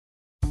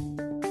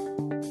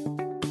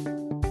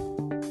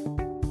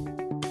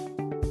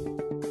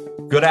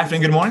Good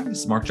afternoon, good morning. This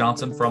is Mark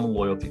Johnson from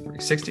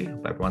Loyalty360.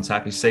 Hope everyone's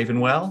happy, safe,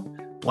 and well.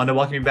 Want to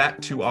welcome you back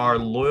to our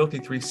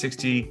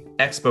Loyalty360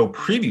 Expo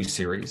preview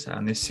series.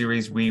 In this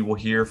series, we will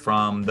hear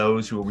from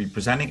those who will be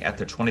presenting at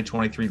the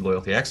 2023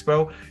 Loyalty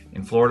Expo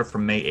in Florida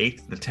from May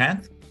 8th to the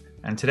 10th.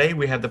 And today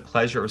we have the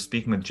pleasure of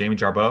speaking with Jamie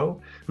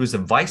Jarboe, who is the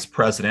Vice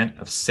President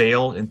of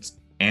Sales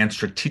and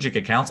Strategic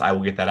Accounts. I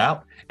will get that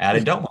out at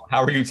Idomoo.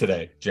 How are you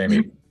today,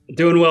 Jamie?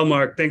 Doing well,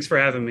 Mark. Thanks for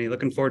having me.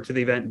 Looking forward to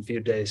the event in a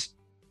few days.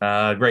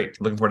 Great.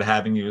 Looking forward to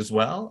having you as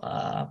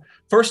well.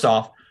 First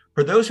off,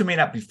 for those who may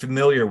not be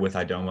familiar with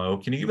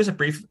Idomoo, can you give us a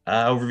brief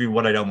overview of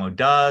what Idomoo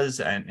does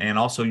and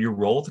also your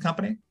role at the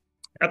company?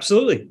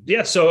 Absolutely.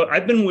 Yeah. So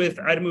I've been with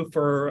Idomoo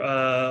for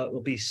will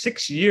be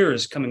 6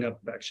 years coming up.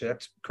 Actually,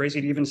 that's crazy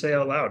to even say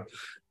out loud.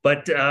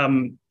 But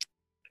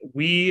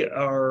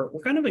we're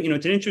kind of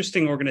it's an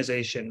interesting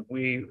organization.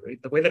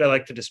 The way that I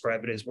like to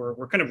describe it is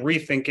we're kind of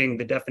rethinking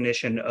the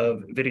definition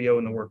of video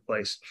in the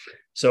workplace.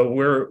 So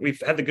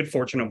we've had the good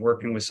fortune of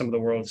working with some of the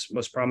world's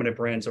most prominent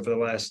brands over the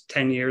last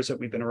 10 years that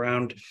we've been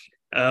around.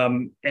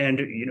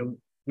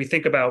 We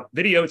think about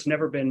video, it's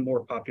never been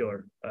more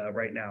popular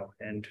right now.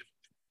 And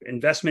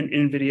investment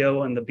in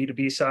video on the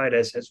B2B side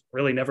has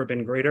really never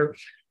been greater.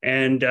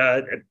 And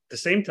at the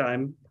same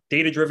time,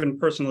 data-driven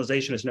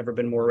personalization has never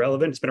been more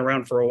relevant. It's been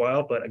around for a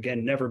while, but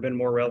again, never been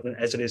more relevant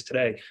as it is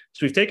today.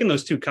 So we've taken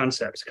those two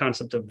concepts,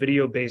 concept of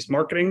video-based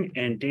marketing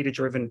and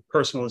data-driven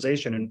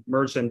personalization, and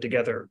merged them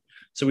together.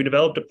 So we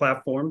developed a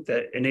platform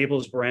that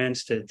enables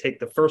brands to take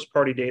the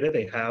first-party data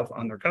they have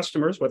on their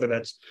customers, whether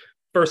that's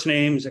first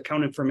names,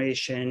 account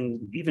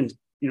information, even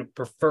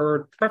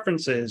preferred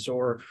preferences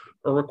or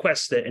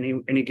requests that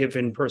any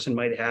given person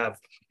might have,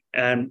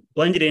 and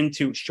blend it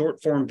into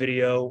short form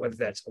video, whether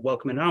that's a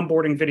welcome and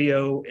onboarding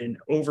video, an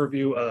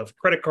overview of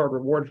credit card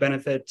reward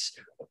benefits.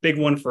 A big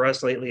one for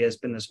us lately has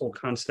been this whole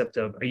concept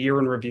of a year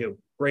in review,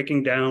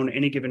 breaking down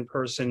any given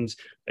person's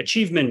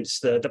achievements,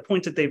 the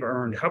points that they've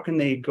earned, how can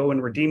they go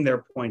and redeem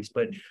their points,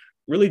 but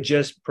really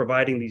just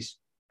providing these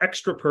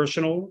extra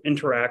personal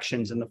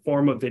interactions in the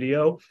form of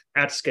video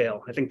at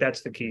scale. I think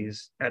that's the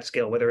keys, at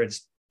scale, whether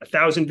it's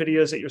 1,000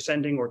 videos that you're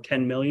sending or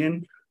 10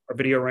 million. Our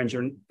video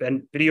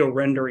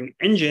rendering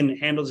engine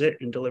handles it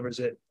and delivers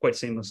it quite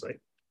seamlessly.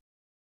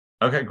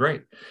 Okay,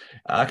 great.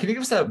 Can you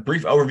give us a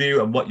brief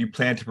overview of what you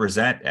plan to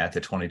present at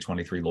the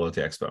 2023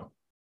 Loyalty Expo?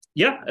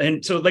 Yeah,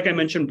 and so like I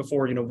mentioned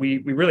before, we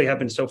really have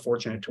been so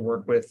fortunate to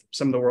work with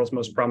some of the world's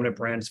most prominent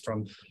brands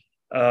from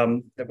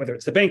whether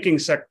it's the banking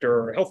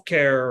sector,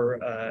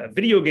 healthcare,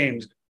 video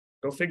games.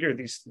 Go figure.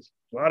 A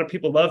lot of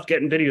people love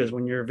getting videos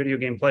when you're a video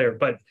game player,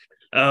 but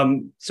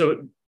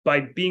so by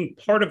being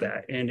part of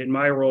that, and in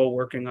my role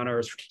working on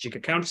our strategic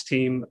accounts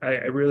team,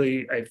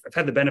 I've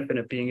had the benefit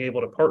of being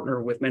able to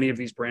partner with many of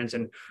these brands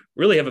and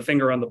really have a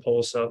finger on the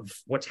pulse of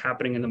what's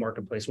happening in the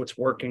marketplace, what's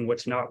working,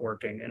 what's not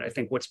working. And I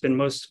think what's been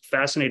most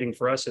fascinating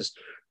for us is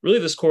really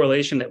this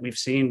correlation that we've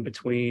seen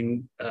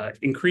between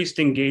increased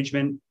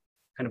engagement,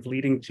 kind of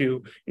leading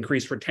to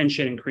increased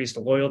retention, increased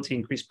loyalty,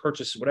 increased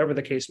purchase, whatever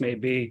the case may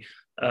be,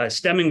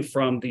 stemming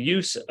from the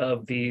use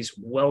of these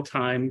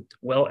well-timed,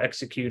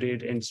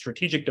 well-executed, and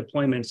strategic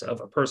deployments of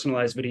a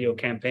personalized video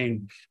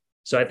campaign.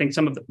 So I think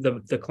some of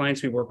the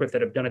clients we work with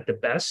that have done it the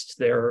best,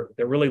 they're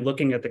really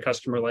looking at the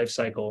customer life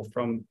cycle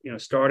from,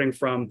 starting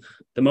from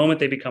the moment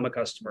they become a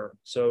customer.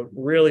 So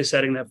really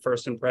setting that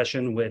first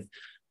impression with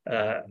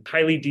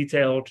highly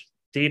detailed,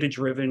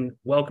 data-driven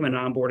welcome and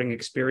onboarding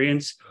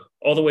experience,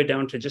 all the way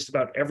down to just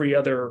about every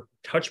other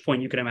touch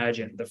point you can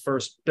imagine. The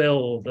first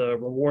bill, the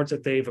rewards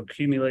that they've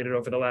accumulated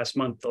over the last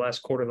month, the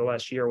last quarter, the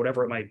last year,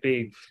 whatever it might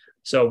be.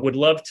 So would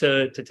love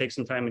to take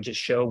some time and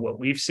just show what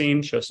we've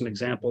seen, show some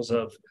examples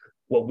of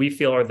what we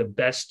feel are the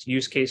best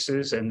use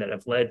cases and that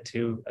have led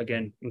to,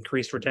 again,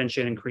 increased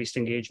retention, increased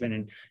engagement,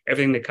 and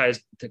everything that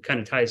kind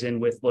of ties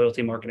in with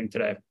loyalty marketing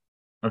today.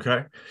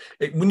 Okay.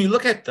 When you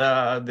look at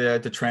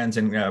the trends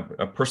in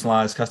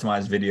personalized,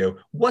 customized video,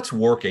 what's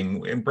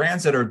working? And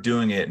brands that are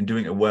doing it and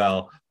doing it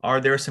well,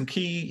 are there some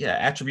key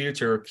attributes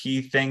or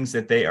key things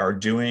that they are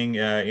doing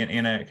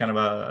in a kind of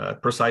a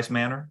precise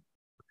manner?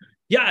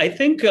 Yeah, I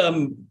think,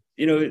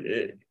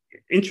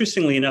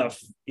 interestingly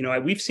enough,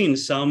 we've seen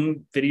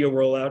some video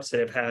rollouts that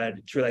have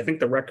had, truly, I think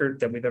the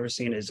record that we've ever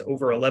seen is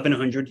over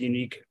 1,100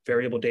 unique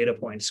variable data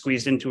points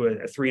squeezed into a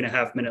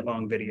 3.5 minute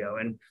long video.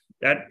 And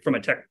that, from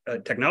a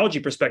technology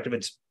perspective,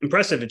 it's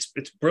impressive.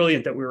 It's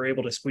brilliant that we were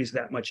able to squeeze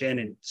that much in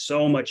and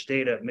so much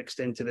data mixed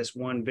into this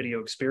one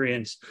video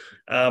experience.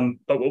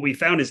 But what we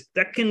found is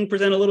that can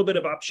present a little bit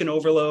of option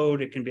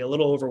overload. It can be a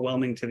little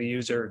overwhelming to the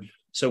user.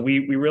 So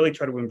we really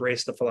try to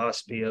embrace the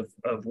philosophy of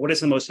what is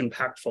the most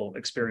impactful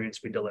experience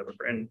we deliver.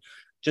 And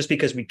just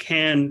because we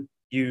can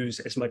use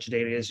as much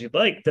data as you'd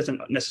like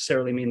doesn't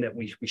necessarily mean that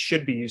we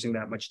should be using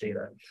that much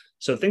data.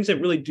 So things that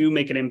really do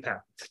make an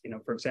impact,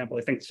 for example,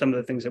 I think some of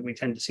the things that we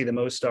tend to see the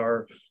most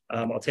are,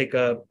 I'll take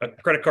a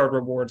credit card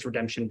rewards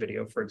redemption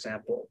video, for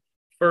example.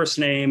 First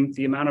name,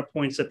 the amount of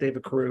points that they've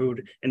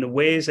accrued, and the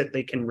ways that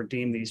they can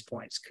redeem these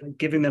points,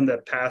 giving them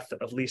that path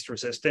of least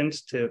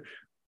resistance to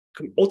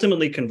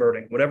ultimately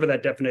converting, whatever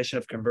that definition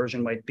of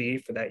conversion might be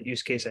for that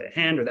use case at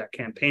hand or that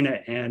campaign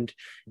at hand,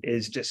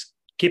 is just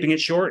keeping it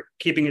short,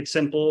 keeping it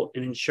simple,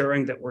 and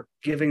ensuring that we're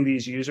giving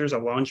these users a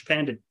launch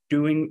pad to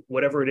doing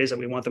whatever it is that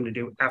we want them to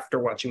do after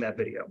watching that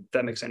video, if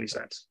that makes any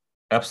sense.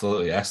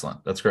 Absolutely.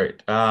 Excellent. That's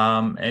great.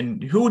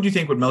 And who would you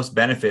think would most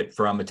benefit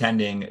from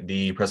attending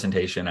the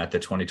presentation at the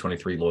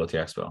 2023 Loyalty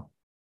Expo?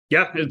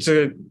 Yeah, it's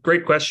a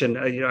great question.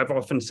 I've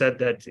often said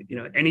that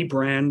any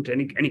brand,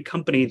 any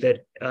company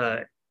that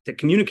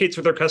communicates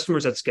with their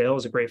customers at scale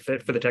is a great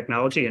fit for the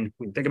technology. And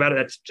when you think about it,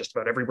 that's just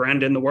about every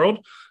brand in the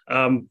world.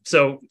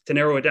 So to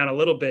narrow it down a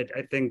little bit,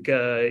 I think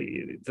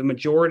the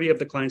majority of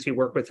the clients we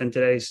work with in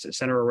today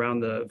center around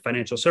the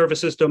financial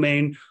services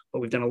domain, but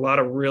we've done a lot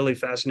of really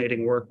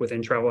fascinating work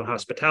within travel and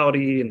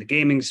hospitality in the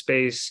gaming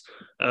space.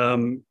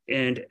 And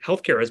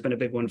healthcare has been a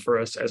big one for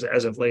us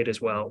as of late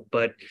as well.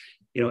 But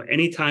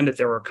anytime that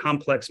there are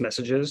complex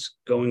messages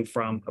going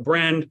from a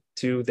brand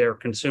to their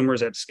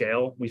consumers at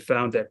scale, we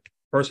found that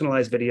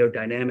personalized video,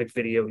 dynamic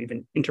video,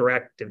 even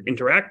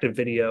interactive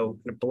video,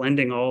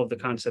 blending all of the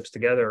concepts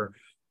together,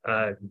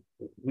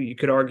 you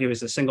could argue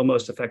is the single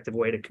most effective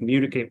way to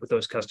communicate with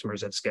those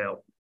customers at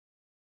scale.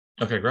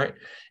 Okay, great.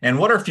 And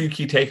what are a few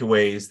key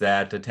takeaways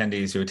that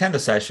attendees who attend the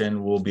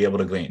session will be able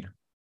to glean?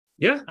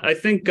 Yeah, I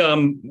think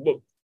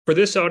for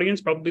this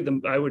audience, probably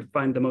I would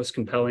find the most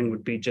compelling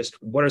would be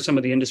just what are some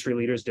of the industry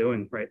leaders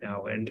doing right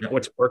now and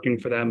what's working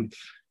for them.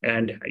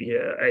 And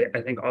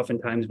I think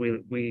oftentimes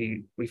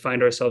we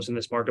find ourselves in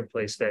this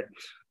marketplace that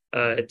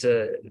it's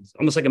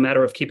almost like a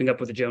matter of keeping up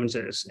with the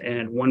Joneses,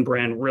 and one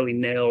brand really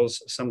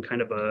nails some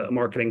kind of a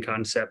marketing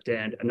concept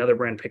and another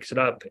brand picks it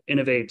up,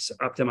 innovates,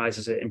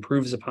 optimizes it,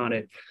 improves upon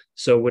it.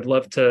 So would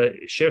love to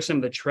share some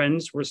of the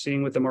trends we're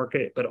seeing with the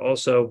market, but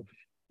also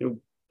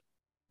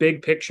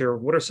big picture,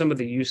 what are some of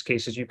the use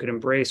cases you could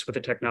embrace with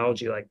a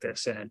technology like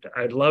this? And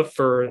I'd love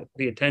for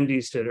the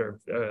attendees that are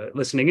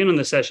listening in on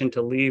the session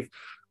to leave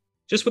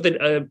just with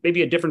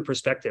maybe a different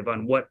perspective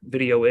on what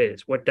video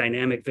is, what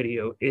dynamic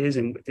video is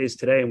and is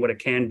today, and what it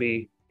can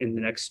be in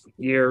the next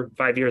year,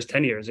 5 years,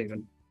 10 years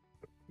even.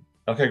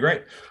 Okay,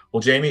 great. Well,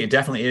 Jamie, it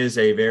definitely is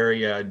a very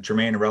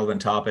germane and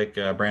relevant topic.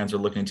 Brands are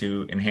looking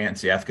to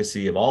enhance the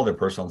efficacy of all their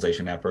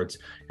personalization efforts.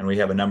 And we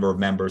have a number of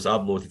members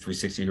of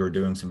Loyalty360 who are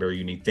doing some very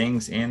unique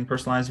things in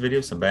personalized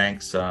video, some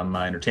banks, some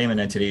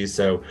entertainment entities.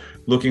 So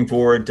looking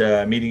forward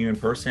to meeting you in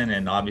person.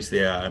 And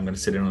obviously, I'm going to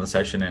sit in on the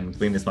session and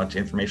glean as much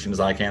information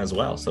as I can as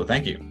well. So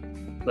thank you.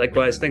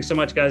 Likewise. Thanks so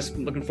much, guys.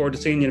 Looking forward to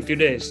seeing you in a few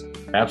days.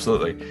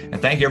 Absolutely. And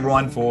thank you,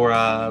 everyone, for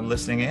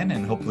listening in.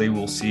 And hopefully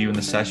we'll see you in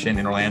the session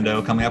in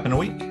Orlando coming up in a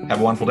week.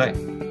 Have a wonderful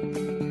day.